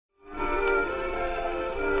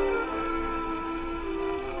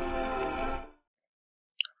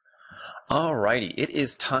Alrighty, it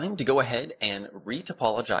is time to go ahead and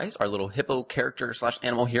retopologize our little hippo character slash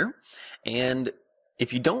animal here. And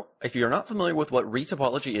if you're not familiar with what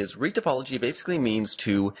retopology is, retopology basically means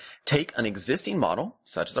to take an existing model,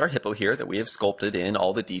 such as our hippo here, that we have sculpted in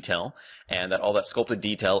all the detail, and that all that sculpted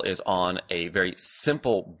detail is on a very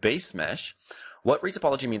simple base mesh. What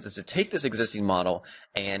retopology means is to take this existing model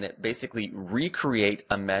and basically recreate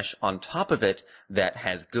a mesh on top of it that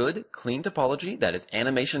has good, clean topology, that is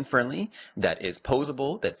animation friendly, that is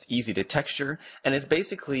posable, that's easy to texture, and it's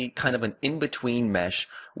basically kind of an in-between mesh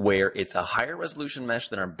where it's a higher resolution mesh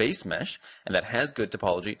than our base mesh, and that has good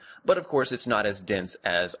topology, but of course it's not as dense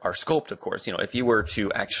as our sculpt, of course. You know, if you were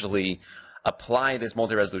to actually apply this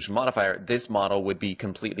multi-resolution modifier, this model would be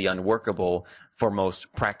completely unworkable for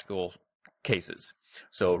most practical cases.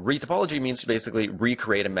 So retopology means to basically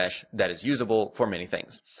recreate a mesh that is usable for many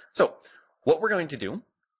things. So what we're going to do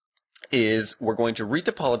is we're going to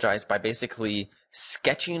retopologize by basically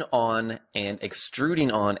sketching on and extruding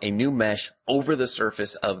on a new mesh over the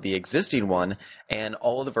surface of the existing one, and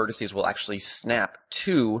all of the vertices will actually snap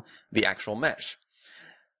to the actual mesh.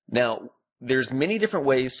 Now, there's many different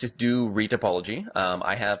ways to do retopology.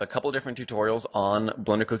 I have a couple different tutorials on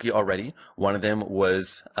Blender Cookie already. One of them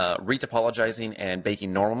was retopologizing and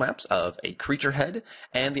baking normal maps of a creature head,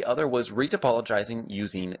 and the other was retopologizing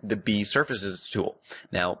using the B Surfaces tool.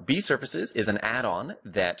 Now, B Surfaces is an add-on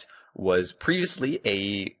that was previously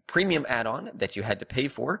a premium add-on that you had to pay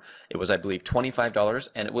for. It was, I believe, $25,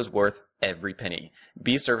 and it was worth every penny.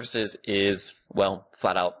 B Surfaces is, well,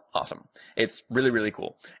 flat out awesome. It's really, really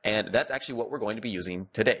cool. And that's actually what we're going to be using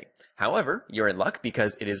today. However, you're in luck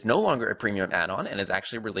because it is no longer a premium add-on and is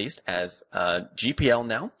actually released as GPL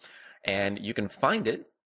now. And you can find it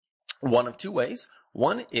one of two ways.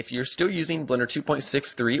 One, if you're still using Blender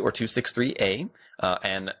 2.63 or 263A,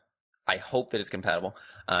 and I hope that it's compatible,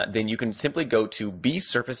 then you can simply go to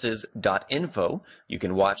bsurfaces.info. You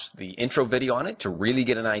can watch the intro video on it to really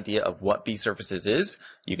get an idea of what bsurfaces is.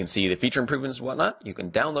 You can see the feature improvements and whatnot. You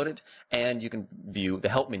can download it, and you can view the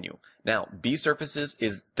help menu. Now,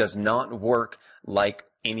 bsurfaces does not work like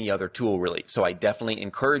any other tool, really. So I definitely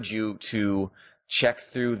encourage you to check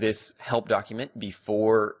through this help document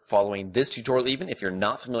before following this tutorial, even if you're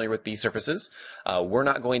not familiar with bsurfaces. We're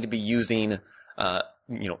not going to be using,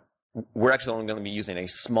 we're actually only going to be using a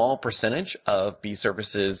small percentage of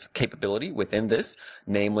bsurfaces capability within this,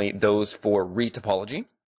 namely those for retopology.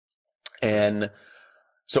 And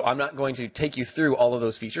so I'm not going to take you through all of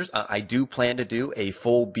those features. I do plan to do a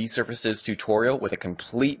full bsurfaces tutorial with a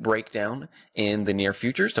complete breakdown in the near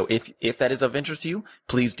future. So if that is of interest to you,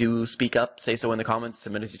 please do speak up, say so in the comments,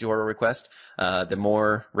 submit a tutorial request. The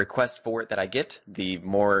more requests for it that I get, the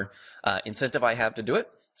more incentive I have to do it.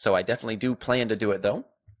 So I definitely do plan to do it though.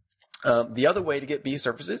 The other way to get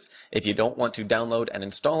bsurfaces, if you don't want to download and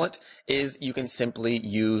install it, is you can simply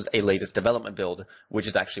use a latest development build, which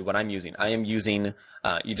is actually what I'm using. I am using,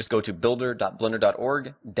 you just go to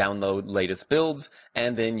builder.blender.org, download latest builds,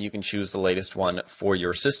 and then you can choose the latest one for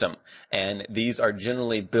your system. And these are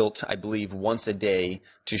generally built, I believe, once a day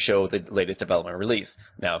to show the latest development release.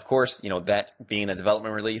 Now, of course, that being a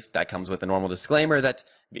development release, that comes with a normal disclaimer that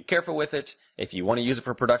be careful with it. If you want to use it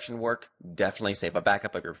for production work, definitely save a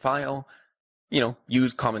backup of your file.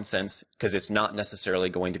 Use common sense because it's not necessarily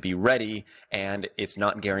going to be ready and it's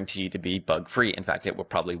not guaranteed to be bug-free. In fact, it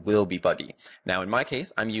probably will be buggy. Now, in my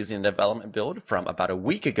case, I'm using a development build from about a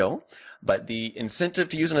week ago, but the incentive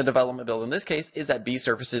to using a development build in this case is that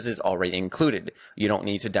bsurfaces is already included. You don't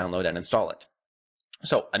need to download and install it.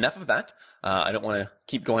 So enough of that. I don't want to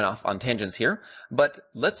keep going off on tangents here, but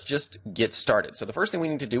let's just get started. So the first thing we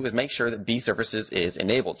need to do is make sure that bsurfaces is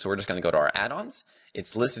enabled. So we're just going to go to our add-ons.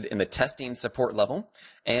 It's listed in the testing support level,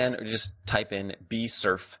 and just type in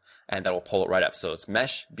bsurf, and that will pull it right up. So it's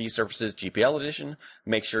Mesh bsurfaces GPL edition.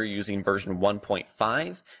 Make sure you're using version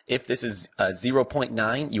 1.5. If this is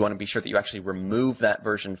 0.9, you want to be sure that you actually remove that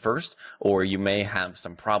version first, or you may have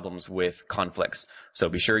some problems with conflicts. So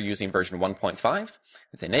be sure you're using version 1.5.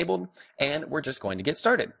 It's enabled, and we're just going to get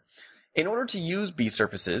started. In order to use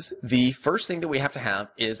bsurfaces, the first thing that we have to have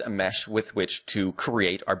is a mesh with which to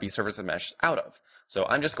create our bsurfaces mesh out of. So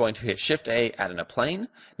I'm just going to hit Shift-A, add in a plane.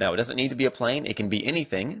 Now, it doesn't need to be a plane. It can be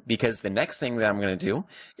anything, because the next thing that I'm going to do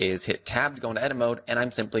is hit Tab to go into edit mode, and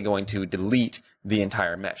I'm simply going to delete the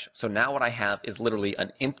entire mesh. So now what I have is literally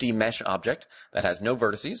an empty mesh object that has no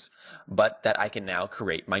vertices, but that I can now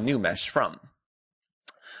create my new mesh from.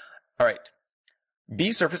 All right.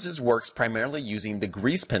 bsurfaces works primarily using the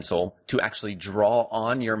grease pencil to actually draw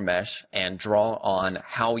on your mesh and draw on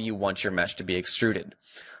how you want your mesh to be extruded.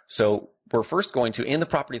 So we're first going to, in the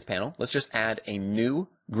properties panel, let's just add a new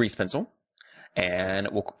grease pencil. and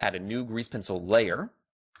we'll add a new grease pencil layer.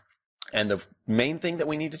 And the main thing that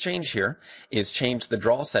we need to change here is change the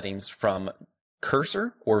draw settings from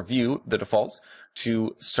cursor or view, the defaults,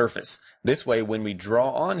 to surface. This way, when we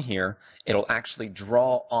draw on here, it'll actually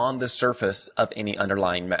draw on the surface of any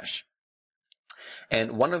underlying mesh.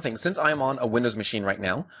 And one of the things, since I'm on a Windows machine right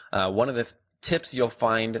now, one of the tips you'll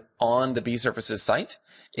find on the B-Surfaces site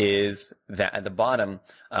is that at the bottom,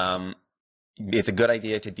 it's a good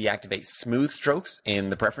idea to deactivate smooth strokes in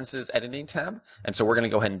the preferences editing tab. And so we're going to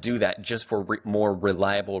go ahead and do that just for more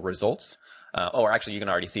reliable results. Or actually, you can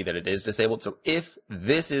already see that it is disabled. So if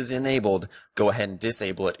this is enabled, go ahead and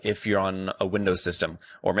disable it if you're on a Windows system.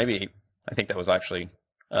 Or maybe, I think that was actually,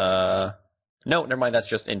 no, never mind, that's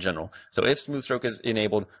just in general. So if smooth stroke is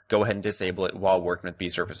enabled, go ahead and disable it while working with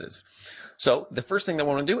B-surfaces. So the first thing that I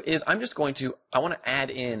want to do is I want to add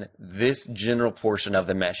in this general portion of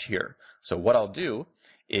the mesh here. So what I'll do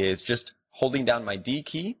is just holding down my D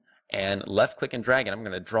key and left click and drag, and I'm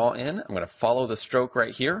going to draw in. I'm going to follow the stroke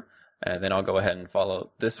right here, and then I'll go ahead and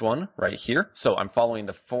follow this one right here. So I'm following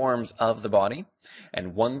the forms of the body.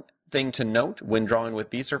 And one thing to note when drawing with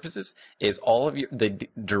B-surfaces is the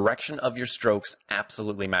direction of your strokes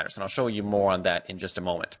absolutely matters. And I'll show you more on that in just a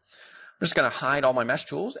moment. I'm just going to hide all my mesh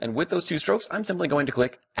tools, and with those two strokes, I'm simply going to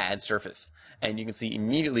click Add Surface. And you can see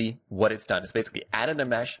immediately what it's done. It's basically added a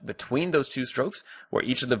mesh between those two strokes where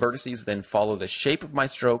each of the vertices then follow the shape of my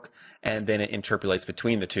stroke, and then it interpolates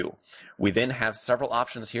between the two. We then have several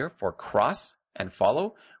options here for cross and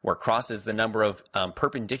follow, where cross is the number of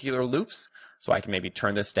perpendicular loops. So I can maybe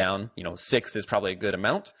turn this down, 6 is probably a good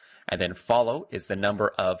amount. And then follow is the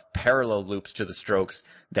number of parallel loops to the strokes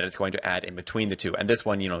that it's going to add in between the two. And this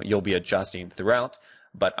one, you'll be adjusting throughout,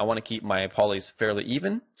 but I want to keep my polys fairly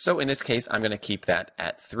even. So in this case, I'm going to keep that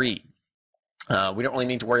at 3. We don't really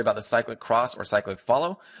need to worry about the cyclic cross or cyclic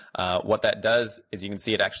follow. What that does is you can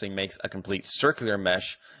see it actually makes a complete circular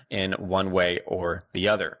mesh in one way or the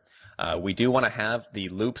other. We do want to have the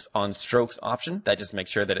loops on strokes option. That just makes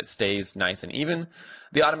sure that it stays nice and even.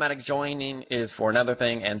 The automatic joining is for another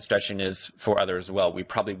thing, and stretching is for others as well. We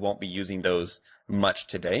probably won't be using those much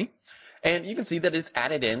today. And you can see that it's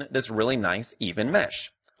added in this really nice even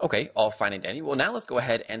mesh. Okay, all fine and dandy. Well, now let's go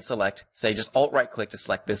ahead and select, say, just alt-right click to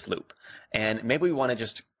select this loop. And maybe we want to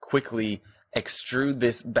just quickly extrude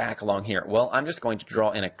this back along here. Well, I'm just going to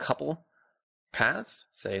draw in a couple paths,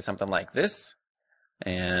 say something like this,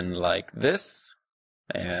 and like this,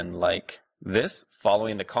 and like this,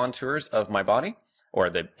 following the contours of my body, or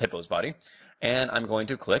the hippo's body, and I'm going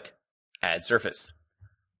to click Add Surface.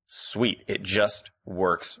 Sweet, it just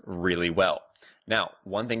works really well. Now,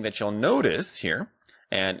 one thing that you'll notice here,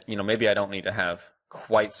 and maybe I don't need to have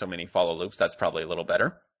quite so many follow loops, that's probably a little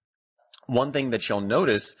better. One thing that you'll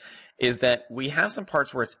notice is that we have some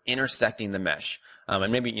parts where it's intersecting the mesh. And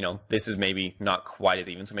maybe, this is maybe not quite as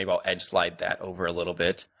even, so maybe I'll edge slide that over a little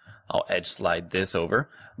bit. I'll edge slide this over,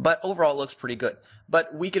 but overall it looks pretty good.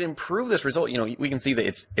 But we could improve this result. We can see that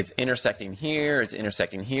it's intersecting here,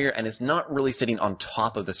 and it's not really sitting on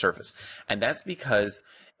top of the surface. And that's because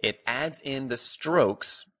it adds in the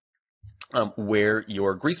strokes where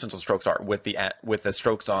your grease pencil strokes are with the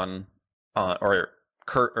strokes on, or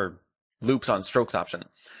loops on strokes option.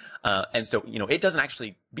 And so, it doesn't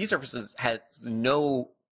actually, B-Surfaces has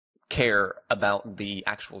no care about the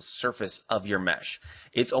actual surface of your mesh.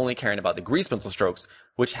 It's only caring about the grease pencil strokes,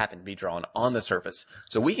 which happen to be drawn on the surface.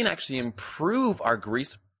 So we can actually improve our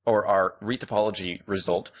grease or our retopology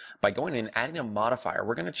result by going in and adding a modifier.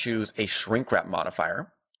 We're going to choose a shrink wrap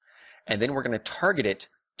modifier, and then we're going to target it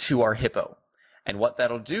to our hippo. And what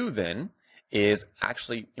that'll do then is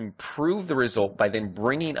actually improve the result by then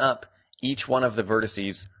bringing up each one of the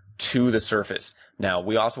vertices to the surface. Now,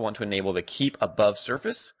 we also want to enable the keep above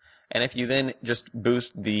surface. And if you then just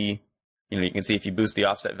boost the, you can see if you boost the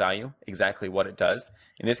offset value, exactly what it does.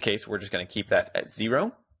 In this case, we're just going to keep that at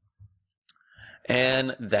 0.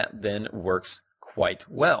 And that then works quite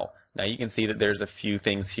well. Now you can see that there's a few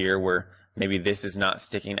things here where maybe this is not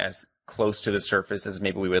sticking as close to the surface as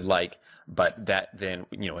maybe we would like, but that then,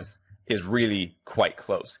 is really quite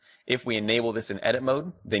close. If we enable this in edit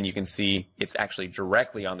mode, then you can see it's actually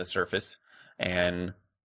directly on the surface, and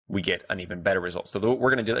we get an even better result. So we're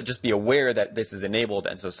going to do that. Just be aware that this is enabled,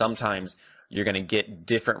 and so sometimes you're going to get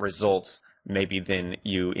different results maybe than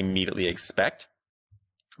you immediately expect,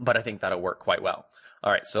 but I think that'll work quite well.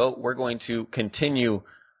 All right, so we're going to continue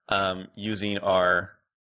using our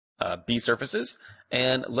B-surfaces,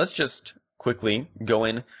 and let's just quickly go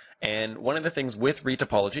in. And one of the things with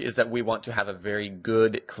retopology is that we want to have a very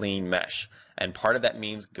good, clean mesh. And part of that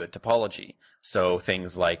means good topology. So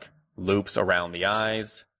things like loops around the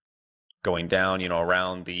eyes, going down,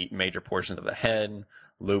 around the major portions of the head,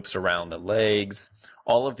 loops around the legs.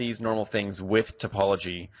 All of these normal things with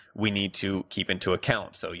topology we need to keep into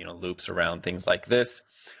account. So, loops around things like this.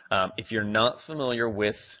 If you're not familiar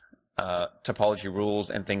with topology rules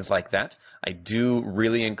and things like that, I do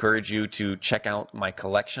really encourage you to check out my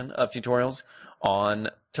collection of tutorials on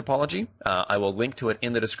topology. I will link to it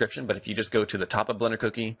in the description, but if you just go to the top of Blender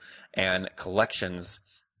Cookie and collections,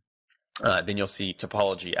 then you'll see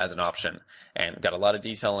topology as an option, and got a lot of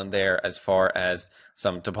detail in there as far as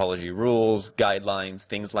some topology rules, guidelines,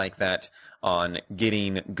 things like that on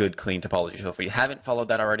getting good, clean topology. So if you haven't followed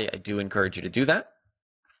that already, I do encourage you to do that.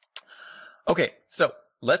 Okay, so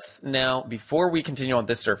let's now, before we continue on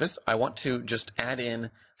this surface, I want to just add in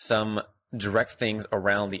some direct things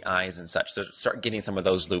around the eyes and such, so start getting some of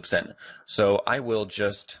those loops in. So I will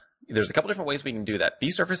just, there's a couple different ways we can do that.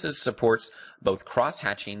 B-Surfaces supports both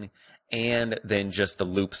cross-hatching and then just the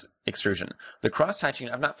loops extrusion. The cross-hatching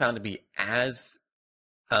I've not found to be as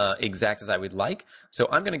exact as I would like, so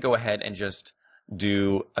I'm going to go ahead and just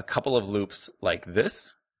do a couple of loops like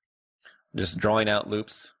this, just drawing out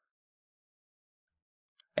loops.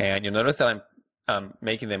 And you'll notice that I'm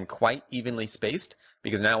making them quite evenly spaced,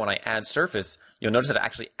 because now when I add surface, you'll notice that it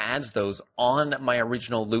actually adds those on my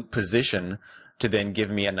original loop position to then give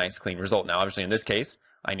me a nice clean result. Now obviously in this case,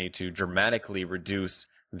 I need to dramatically reduce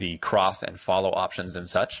the cross and follow options and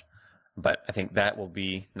such, but I think that will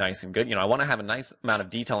be nice and good. I want to have a nice amount of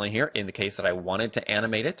detail in here in the case that I wanted to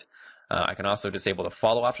animate it. I can also disable the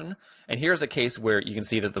follow option. And here's a case where you can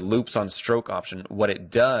see that the loops on stroke option, what it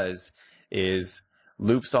does is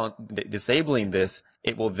loops on disabling this,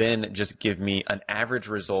 it will then just give me an average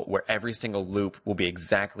result where every single loop will be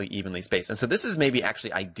exactly evenly spaced. And so this is maybe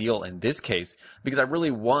actually ideal in this case, because I really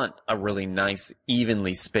want a really nice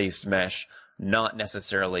evenly spaced mesh, not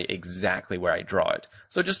necessarily exactly where I draw it.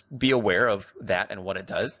 So just be aware of that and what it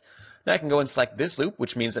does. Now I can go and select this loop,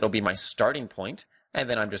 which means it'll be my starting point, and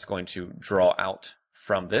then I'm just going to draw out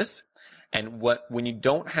from this. And when you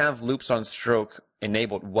don't have loops on stroke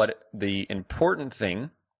enabled, what the important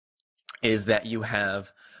thing is that you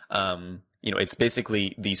have, it's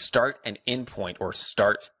basically the start and end point, or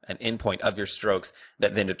start and end point of your strokes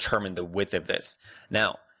that then determine the width of this.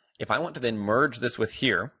 Now, if I want to then merge this with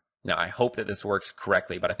here, now I hope that this works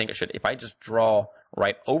correctly, but I think it should. If I just draw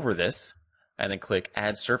right over this and then click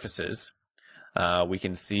Add Surfaces, we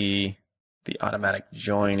can see the automatic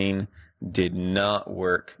joining did not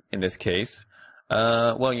work in this case.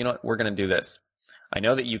 Well, you know what? We're going to do this. I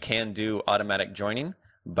know that you can do automatic joining,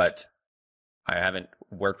 but I haven't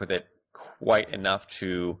worked with it quite enough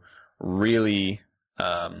to really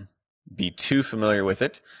be too familiar with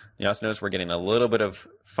it. You also notice we're getting a little bit of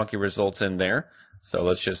funky results in there. So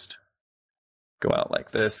let's just go out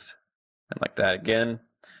like this and like that again.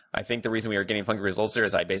 I think the reason we are getting funky results there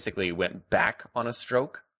is I basically went back on a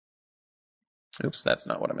stroke. Oops, that's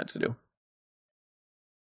not what I meant to do.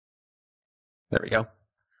 There we go.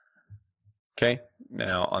 Okay,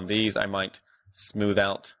 now on these I might smooth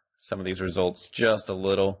out some of these results just a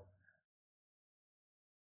little.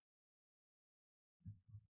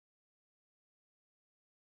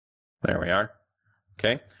 There we are.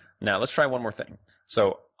 Okay, now let's try one more thing.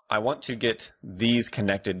 So I want to get these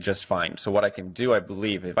connected just fine. So what I can do, I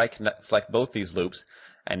believe, if I select both these loops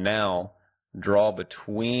and now draw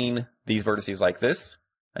between these vertices like this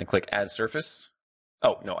and click Add Surface.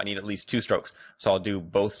 Oh, no, I need at least 2 strokes. So I'll do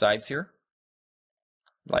both sides here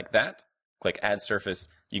like that. Click Add Surface.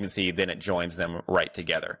 You can see then it joins them right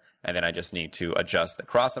together. And then I just need to adjust the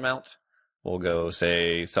cross amount. We'll go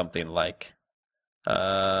say something like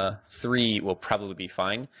 3 will probably be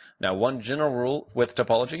fine. Now, one general rule with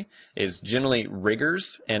topology is generally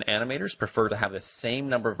riggers and animators prefer to have the same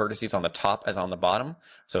number of vertices on the top as on the bottom.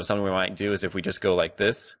 So something we might do is if we just go like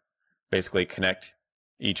this, basically connect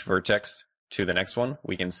each vertex to the next one,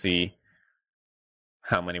 we can see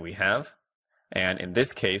how many we have. And in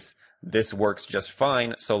this case, this works just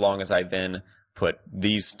fine so long as I then put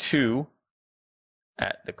these 2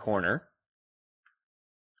 at the corner,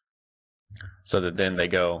 so that then they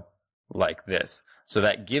go like this. So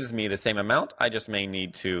that gives me the same amount. I just may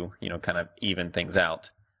need to, kind of even things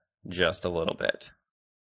out just a little bit.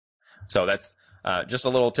 So that's just a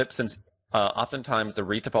little tip, since oftentimes the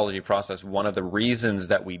retopology process, one of the reasons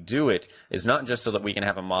that we do it is not just so that we can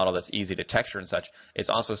have a model that's easy to texture and such, it's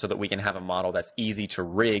also so that we can have a model that's easy to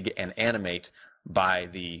rig and animate by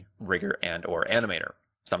the rigger and or animator.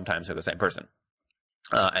 Sometimes they're the same person.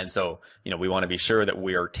 And so, we want to be sure that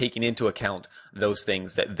we are taking into account those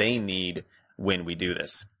things that they need when we do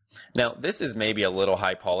this. Now, this is maybe a little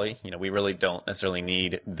high poly. We really don't necessarily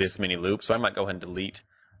need this many loops, so I might go ahead and delete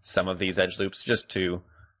some of these edge loops just to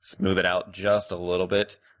smooth it out just a little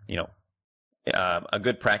bit. You know, a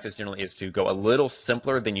good practice generally is to go a little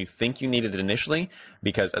simpler than you think you needed initially,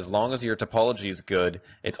 because as long as your topology is good,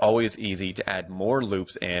 it's always easy to add more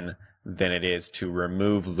loops in than it is to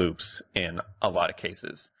remove loops in a lot of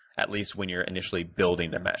cases, at least when you're initially building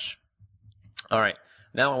the mesh. All right,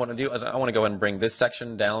 now what I want to do is I want to go ahead and bring this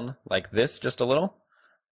section down like this just a little.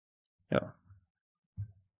 Yeah.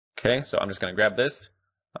 Okay, so I'm just going to grab this.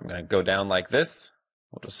 I'm going to go down like this.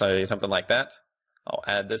 We'll just say something like that. I'll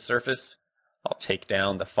add this surface. I'll take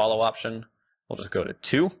down the follow option. We'll just go to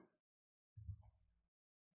 2.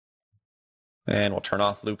 And we'll turn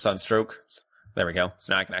off loops on stroke. There we go.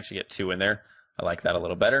 So now I can actually get 2 in there. I like that a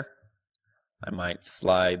little better. I might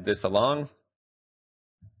slide this along.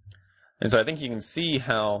 And so I think you can see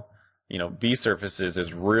how, you know, B surfaces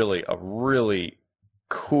is really a really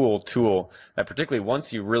cool tool that, particularly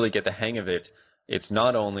once you really get the hang of it, it's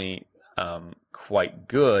not only quite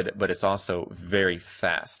good, but it's also very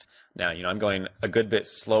fast. Now, you know, I'm going a good bit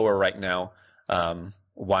slower right now,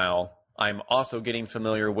 while I'm also getting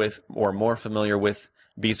familiar with, or more familiar with,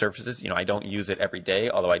 B surfaces. You know, I don't use it every day,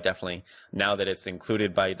 although I definitely, now that it's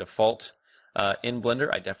included by default in Blender,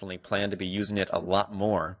 I definitely plan to be using it a lot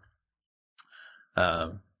more.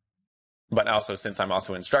 But also, since I'm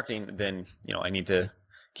also instructing, then, you know, I need to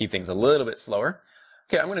keep things a little bit slower.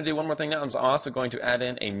 Okay, I'm going to do one more thing now. I'm also going to add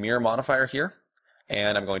in a mirror modifier here,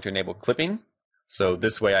 and I'm going to enable clipping. So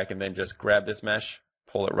this way I can then just grab this mesh,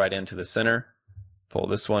 pull it right into the center, pull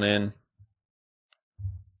this one in.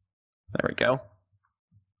 There we go.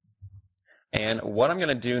 And what I'm going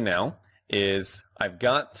to do now is I've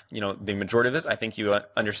got, you know, the majority of this. I think you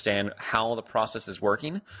understand how the process is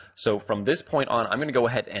working. So from this point on, I'm going to go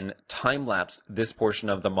ahead and time lapse this portion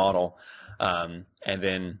of the model, and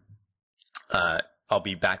then I'll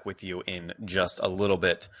be back with you in just a little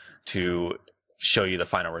bit to show you the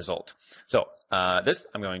final result. So I'm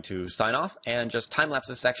going to sign off and just time lapse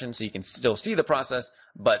this section so you can still see the process,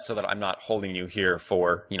 but so that I'm not holding you here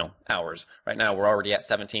for, you know, hours. Right now we're already at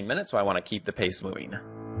 17 minutes, so I want to keep the pace moving.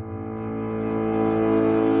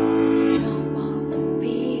 Don't want to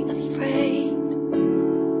be afraid,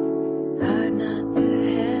 hard not to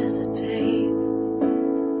hesitate,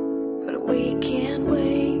 but we can't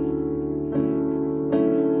wait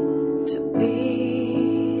to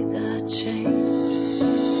be the change.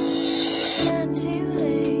 It's not too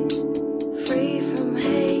late, free from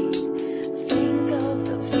hate. Think of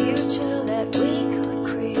the future that we could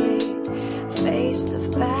create. Face the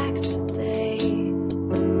facts today.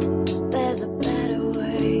 There's a better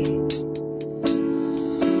way.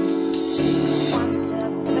 Take one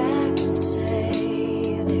step back and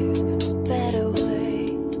say there's a better way.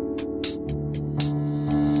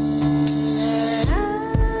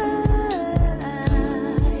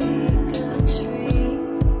 Like a tree.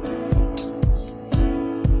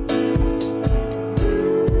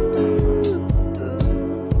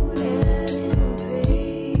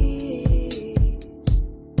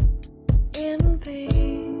 In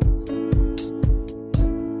peace,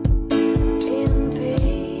 in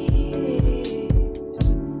peace.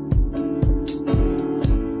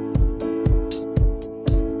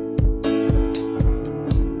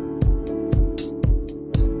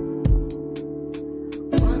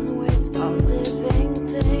 One with all living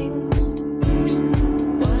things,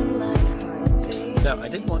 one life heartbeat. Now, I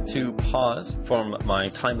did want to pause from my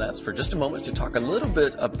time lapse for just a moment to talk a little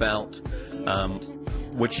bit about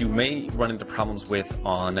which you may run into problems with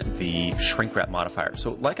on the shrink wrap modifier.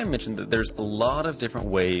 So like I mentioned, that there's a lot of different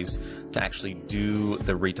ways to actually do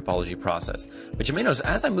the retopology process. But you may notice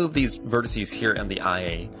as I move these vertices here in the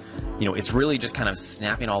IA, you know, it's really just kind of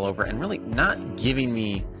snapping all over and really not giving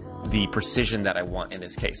me the precision that I want in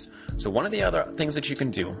this case. So one of the other things that you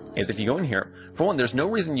can do is, if you go in here, for one, there's no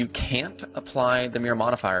reason you can't apply the mirror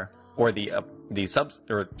modifier or the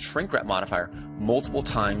shrink wrap modifier multiple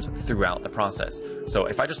times throughout the process. So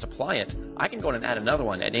if I just apply it, I can go in and add another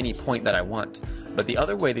one at any point that I want. But the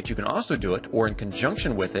other way that you can also do it, or in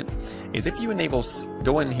conjunction with it, is if you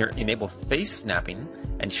go in here, enable face snapping,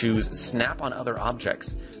 and choose snap on other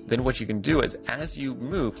objects, then what you can do is, as you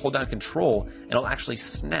move, hold down Control, and it'll actually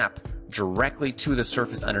snap directly to the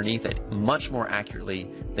surface underneath it, much more accurately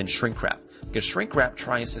than shrink wrap. Because shrink wrap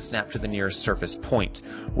tries to snap to the nearest surface point,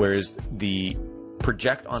 whereas the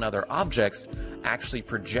project on other objects actually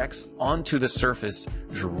projects onto the surface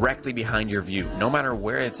directly behind your view, no matter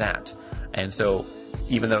where it's at. And so,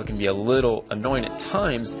 even though it can be a little annoying at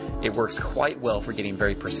times, it works quite well for getting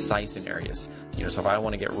very precise in areas. You know, so if I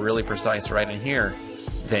want to get really precise right in here,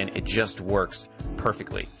 then it just works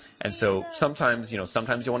perfectly. And so sometimes,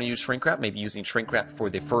 sometimes you want to use shrink wrap. Maybe using shrink wrap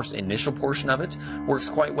for the first initial portion of it works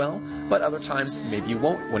quite well, but other times maybe you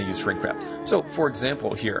won't want to use shrink wrap. So for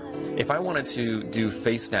example here, if I wanted to do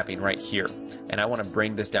face snapping right here, and I want to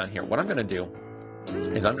bring this down here, what I'm going to do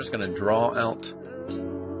is I'm just going to draw out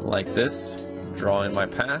like this, draw in my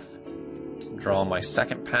path, draw my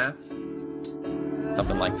second path,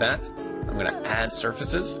 something like that. I'm going to add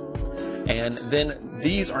surfaces. And then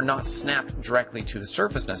these are not snapped directly to the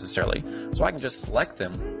surface necessarily. So I can just select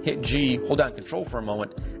them, hit G, hold down Control for a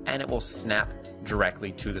moment, and it will snap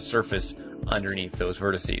directly to the surface underneath those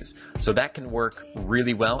vertices. So that can work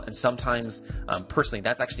really well. And sometimes, personally,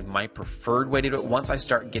 that's actually my preferred way to do it. Once I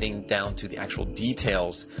start getting down to the actual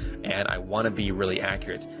details and I want to be really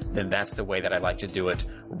accurate, then that's the way that I like to do it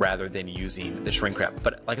rather than using the shrink wrap.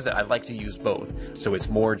 But like I said, I like to use both. So it's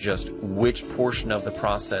more just which portion of the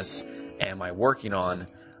process am I working on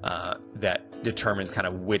that determines kind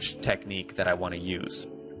of which technique that I want to use.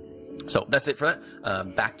 So that's it for that.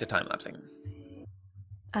 Back to time-lapsing.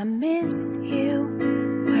 I miss you.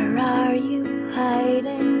 Where are you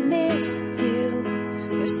hiding? Miss you.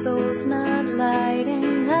 Your soul's not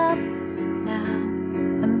lighting up now.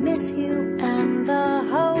 I miss you and the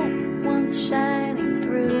hope once shining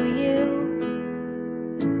through you.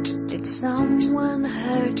 Did someone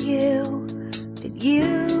hurt you? Did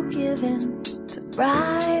you give in to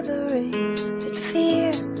bribery? Did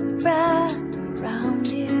fear wrap around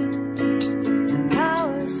you? The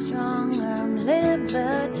power strong arm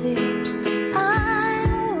liberty. I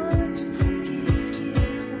would forgive you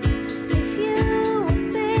if you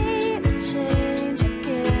would be the change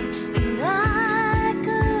again, and I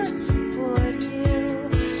could support you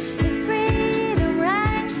if freedom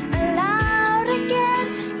rang aloud again.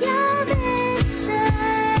 You're the same.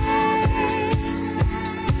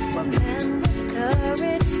 What men with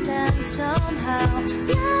courage stand somehow.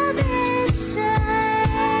 You're the same.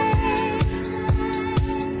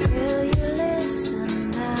 Will you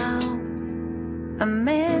listen now? I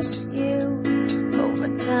miss you.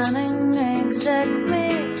 Overturning exec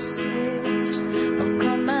missives of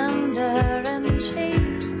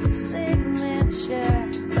Commander-in-Chief signature.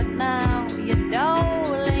 But now you're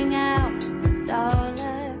doling out the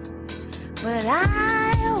dollars. But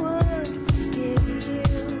I would forgive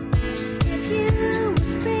you if you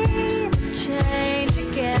would be the change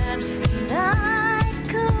again, and I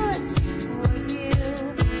could support you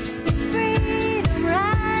if freedom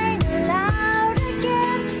rang aloud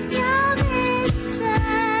again. You're the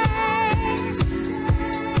same.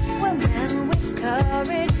 When men with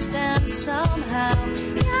courage stand somehow.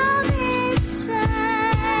 You're the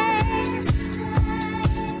same.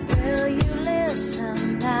 Will you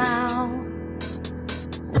listen now?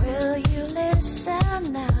 Will you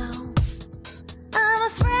listen now? I'm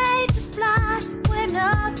afraid to fly where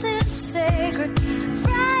nothing's sacred.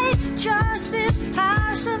 Afraid to trust this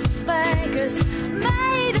house of bankers.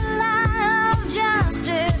 Made a lie of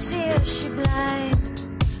justice, here she blind.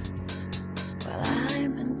 Well,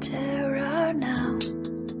 I'm in terror now.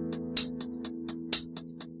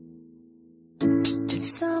 Did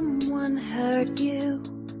someone hurt you?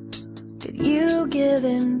 Did you give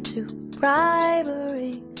in to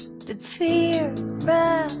bribery? Did fear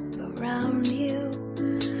wrap around you?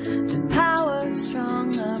 Did power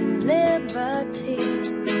strong arm liberty?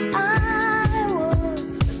 I would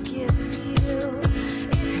forgive you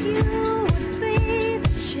if you would be the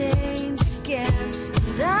change again,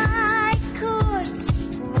 and I could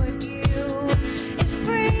support you if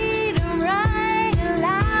freedom rang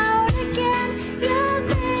aloud again. You're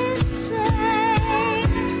the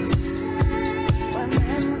same. When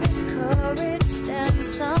men with courage stand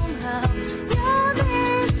somehow. You're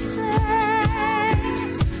the same.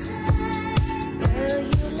 Will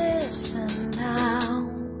you listen now?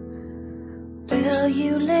 Will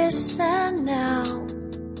you listen now?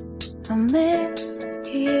 I miss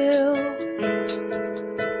you.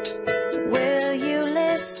 Will you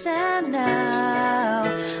listen now?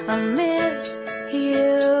 I miss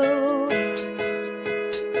you.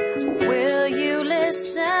 Will you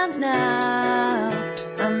listen now?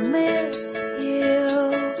 I miss you.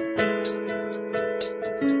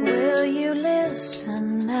 Will you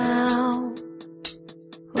listen now?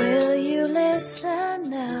 Will you listen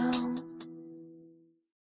now?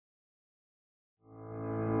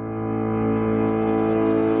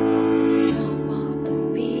 Don't want to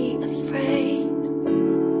be afraid.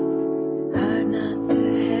 Hard not to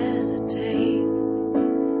hesitate.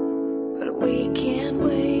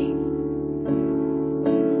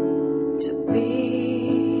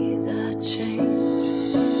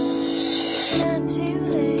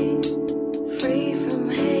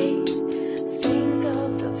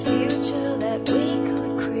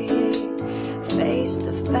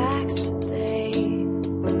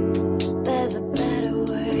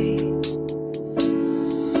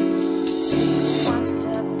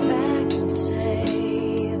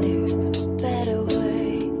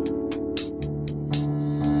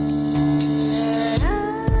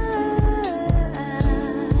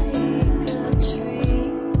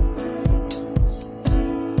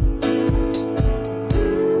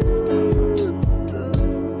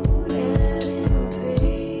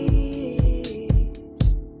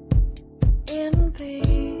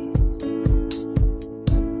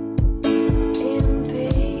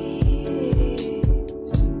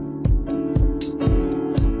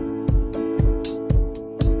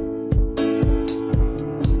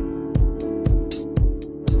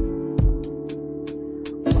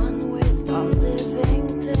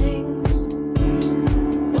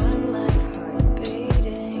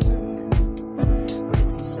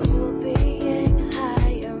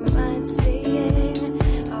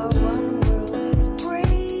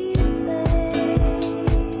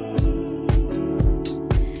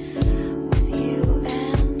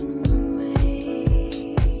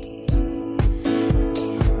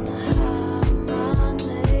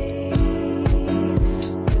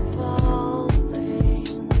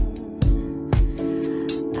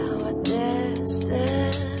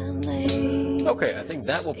 think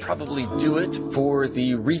that will probably do it for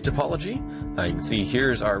the retopology. You can see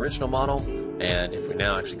here's our original model, and if we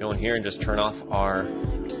now actually go in here and just turn off our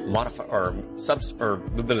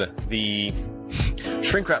the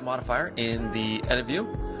shrink wrap modifier in the edit view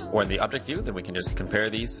or in the object view, then we can just compare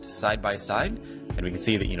these side by side, and we can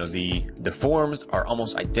see that the forms are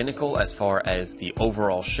almost identical as far as the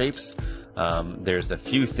overall shapes. There's a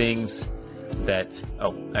few things that,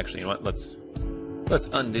 actually, you know what, let's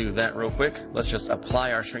undo that real quick. Let's just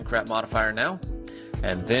apply our shrink wrap modifier now,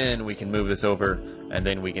 and then we can move this over, and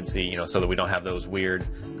then we can see, so that we don't have those weird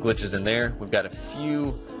glitches in there. We've got a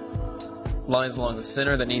few lines along the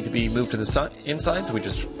center that need to be moved to the inside, so we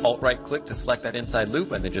just alt-right click to select that inside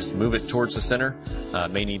loop and then just move it towards the center.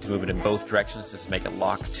 May need to move it in both directions just to make it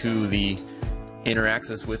lock to the inner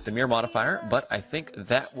axis with the mirror modifier, but I think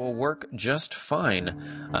that will work just fine.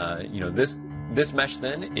 This mesh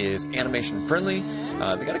then is animation friendly.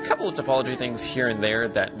 They got a couple of topology things here and there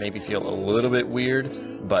that maybe feel a little bit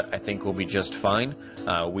weird, but I think will be just fine.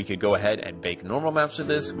 We could go ahead and bake normal maps with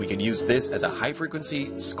this. We could use this as a high frequency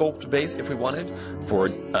sculpt base if we wanted for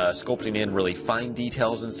sculpting in really fine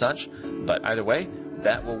details and such, but either way,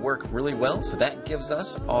 that will work really well. So that gives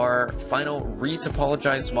us our final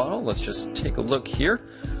retopologized model. Let's just take a look here.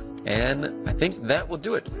 And I think that will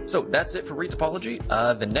do it. So that's it for retopology.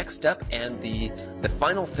 The next step and the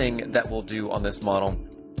final thing that we'll do on this model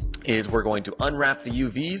is we're going to unwrap the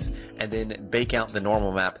UVs and then bake out the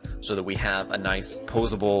normal map so that we have a nice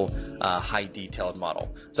posable, high detailed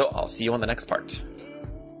model. So I'll see you on the next part.